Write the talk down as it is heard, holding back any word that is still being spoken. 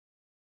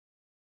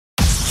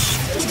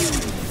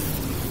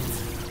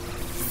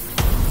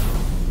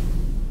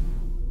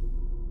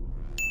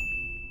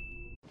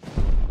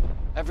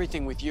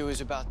Everything with you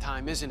is about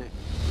time, isn't it?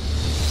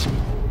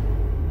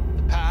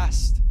 The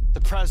past,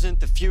 the present,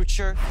 the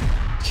future.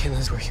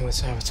 Caitlin's working with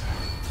Savitar.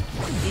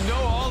 You know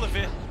all of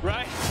it,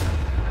 right?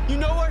 You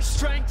know our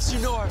strengths, you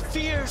know our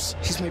fears.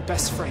 She's my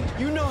best friend.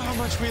 You know how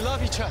much we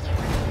love each other.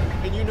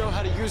 And you know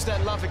how to use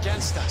that love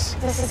against us.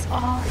 This is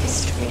all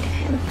history to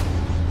him.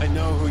 I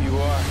know who you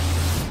are.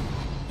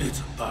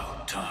 It's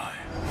about time.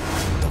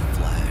 The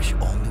Flash,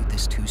 all new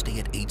this Tuesday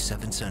at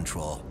 8/7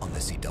 Central on the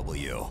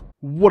CW.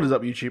 What is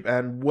up, YouTube,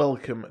 and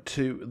welcome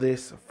to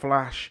this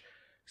Flash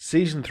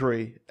Season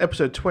 3,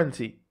 Episode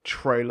 20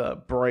 trailer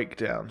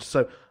breakdown.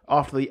 So,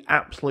 after the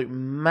absolute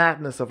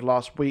madness of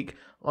last week,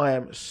 I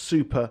am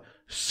super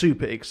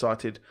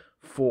excited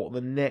for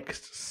the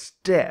next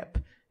step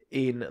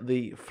in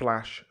the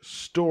Flash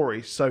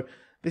story. So,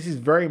 this is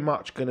very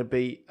much going to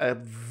be a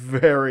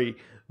very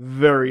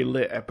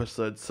lit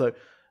episode. So,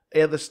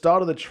 at the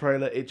start of the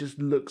trailer, it just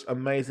looks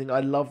amazing. I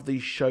love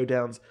these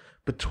showdowns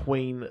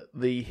between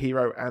the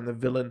hero and the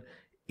villain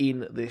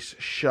in this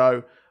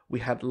show. We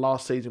had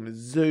last season with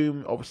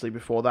Zoom. Obviously,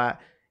 before that,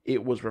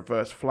 it was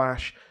Reverse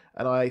Flash.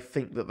 And I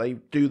think that they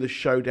do the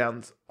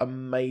showdowns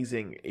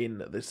amazing in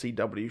the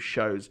CW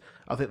shows.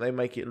 I think they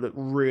make it look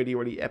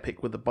really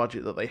epic with the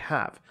budget that they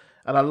have.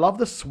 And I love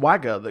the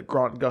swagger that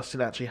Grant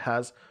Gustin actually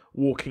has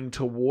walking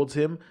towards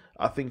him.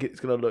 I think it's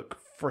going to look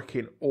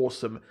freaking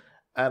awesome.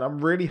 And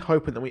I'm really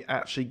hoping that we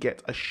actually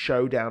get a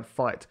showdown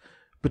fight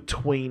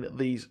between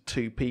these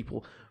two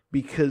people,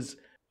 because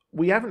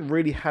we haven't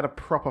really had a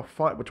proper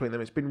fight between them.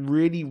 It's been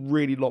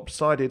really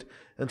lopsided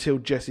until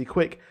Jesse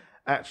Quick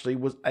actually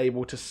was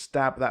able to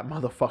stab that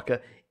motherfucker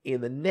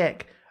in the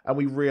neck, and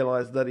we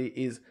realized that it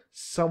is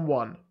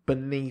someone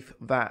beneath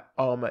that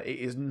armor. It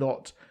is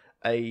not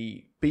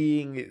a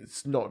being.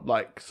 It's not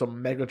like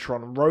some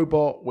Megatron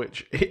robot,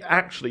 which it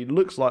actually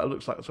looks like. It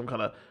looks like some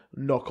kind of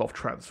knockoff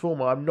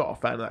Transformer. I'm not a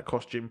fan of that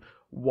costume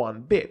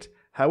one bit.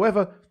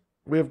 However,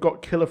 we have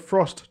got Killer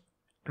Frost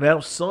now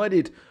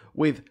sided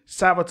with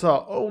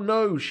Savitar. Oh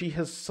no, she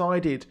has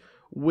sided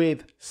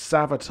with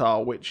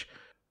Savitar, which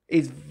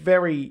is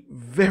very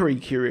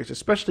curious,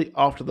 especially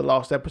after the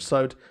last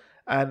episode,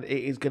 and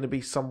it is going to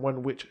be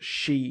someone which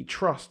she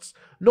trusts.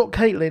 Not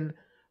Caitlin,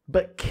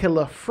 but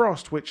Killer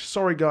Frost, which,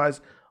 sorry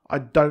guys, I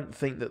don't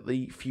think that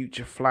the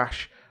future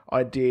Flash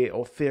idea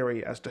or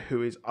theory as to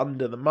who is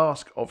under the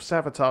mask of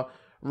Savitar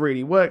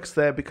really works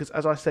there, because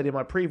as I said in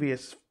my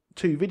previous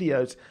two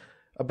videos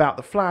about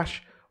the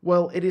Flash,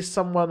 well, it is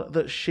someone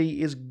that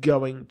she is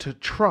going to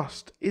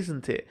trust,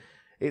 isn't it?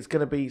 It's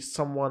going to be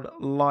someone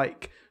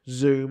like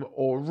Zoom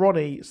or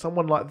Ronnie,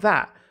 someone like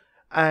that.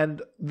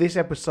 And this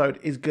episode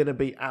is going to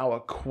be our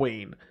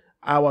queen,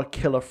 our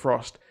Killer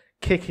Frost,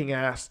 kicking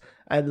ass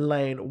and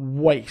laying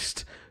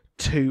waste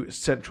to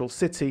Central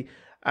City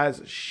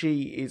as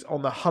she is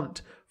on the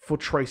hunt for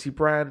Tracy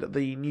Brand,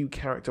 the new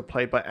character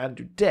played by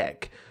Andrew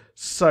Deck.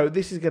 So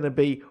this is going to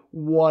be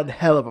one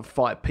hell of a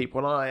fight, people,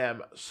 and I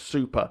am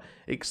super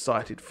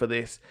excited for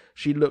this.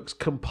 She looks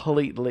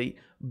completely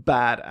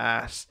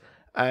badass,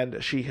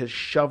 and she has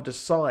shoved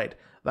aside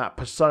that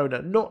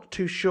persona. Not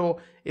too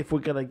sure if we're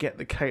going to get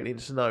the Caitlin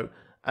Snow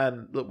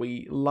and that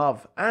we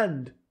love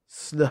and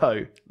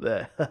Snow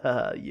there.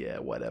 Yeah,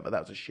 whatever,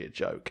 that was a shit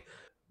joke.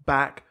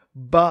 Back,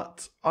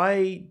 but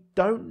I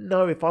don't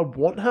know if I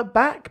want her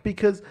back,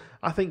 because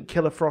I think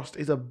Killer Frost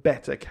is a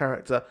better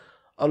character,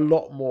 a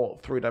lot more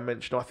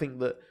three-dimensional. I think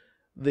that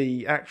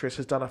the actress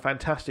has done a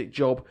fantastic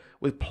job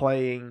with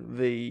playing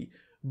the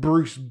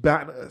Bruce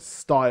Banner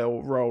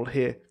style role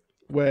here,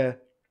 where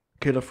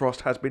Killer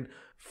Frost has been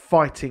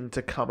fighting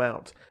to come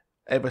out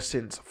ever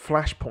since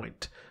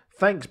Flashpoint.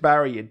 Thanks,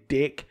 Barry, you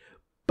dick.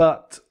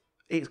 But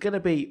it's going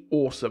to be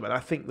awesome, and I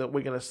think that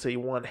we're going to see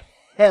one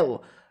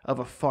hell of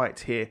a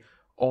fight here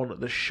on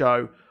the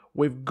show.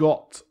 We've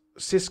got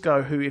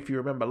Cisco, who, if you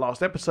remember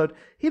last episode,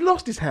 he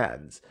lost his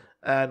hands,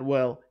 and,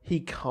 well, he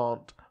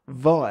can't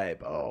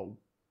vibe. Oh,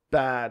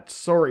 bad.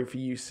 Sorry for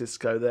you,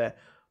 Cisco, there.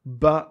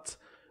 But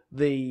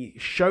the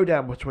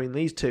showdown between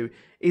these two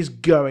is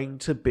going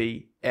to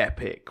be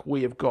epic.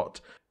 We have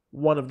got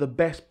one of the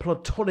best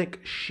platonic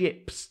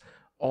ships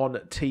on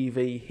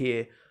TV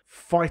here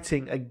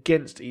fighting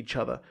against each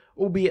other.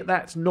 Albeit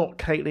that's not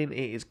Caitlin,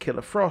 it is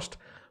Killer Frost.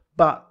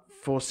 But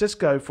for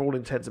Cisco, for all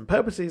intents and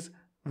purposes,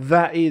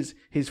 that is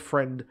his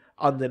friend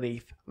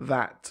underneath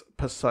that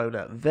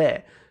persona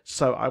there.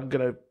 So I'm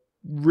going to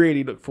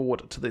really look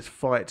forward to this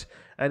fight,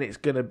 and it's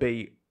going to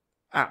be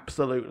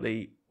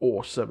absolutely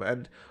awesome.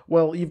 And,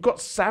 well, you've got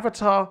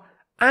Savitar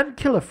and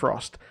Killer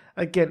Frost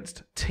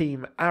against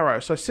Team Arrow.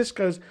 So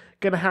Cisco's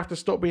going to have to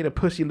stop being a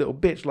pussy little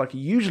bitch like he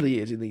usually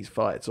is in these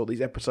fights or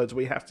these episodes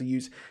where he has to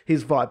use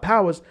his vibe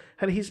powers,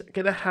 and he's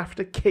going to have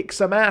to kick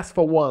some ass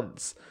for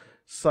once.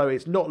 So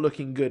it's not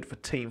looking good for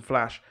Team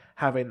Flash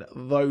having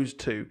those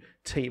two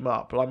team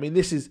up. I mean,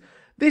 this is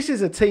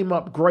a team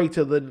up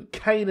greater than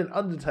Kane and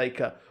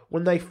Undertaker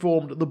when they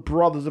formed the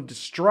Brothers of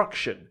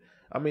Destruction.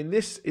 I mean,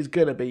 this is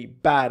going to be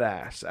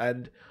badass,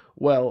 and,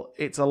 well,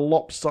 it's a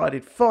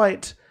lopsided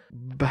fight.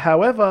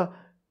 However,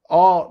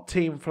 are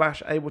Team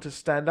Flash able to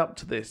stand up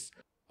to this?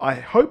 I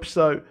hope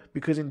so,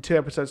 because in 2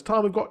 episodes'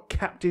 time we've got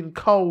Captain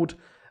Cold,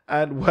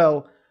 and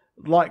well,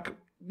 like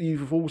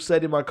you've all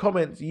said in my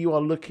comments, you are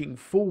looking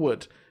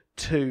forward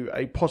to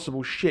a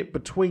possible ship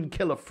between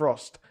Killer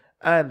Frost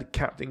and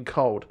Captain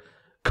Cold.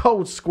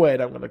 Cold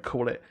Squared, I'm going to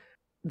call it.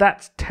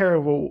 That's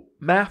terrible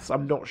maths.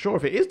 I'm not sure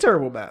if it is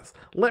terrible maths.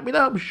 Let me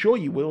know. I'm sure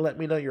you will. Let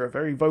me know. You're a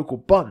very vocal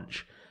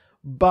bunch.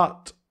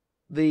 But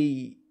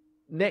the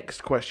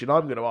next question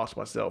I'm going to ask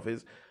myself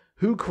is,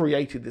 who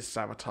created this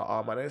Savitar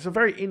armor? And it's a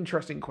very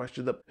interesting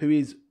question, that who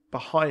is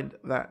behind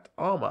that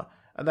armor?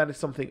 And that is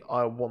something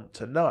I want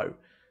to know.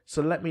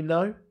 So let me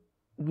know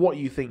what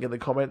you think in the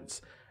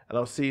comments, and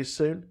I'll see you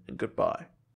soon, and goodbye.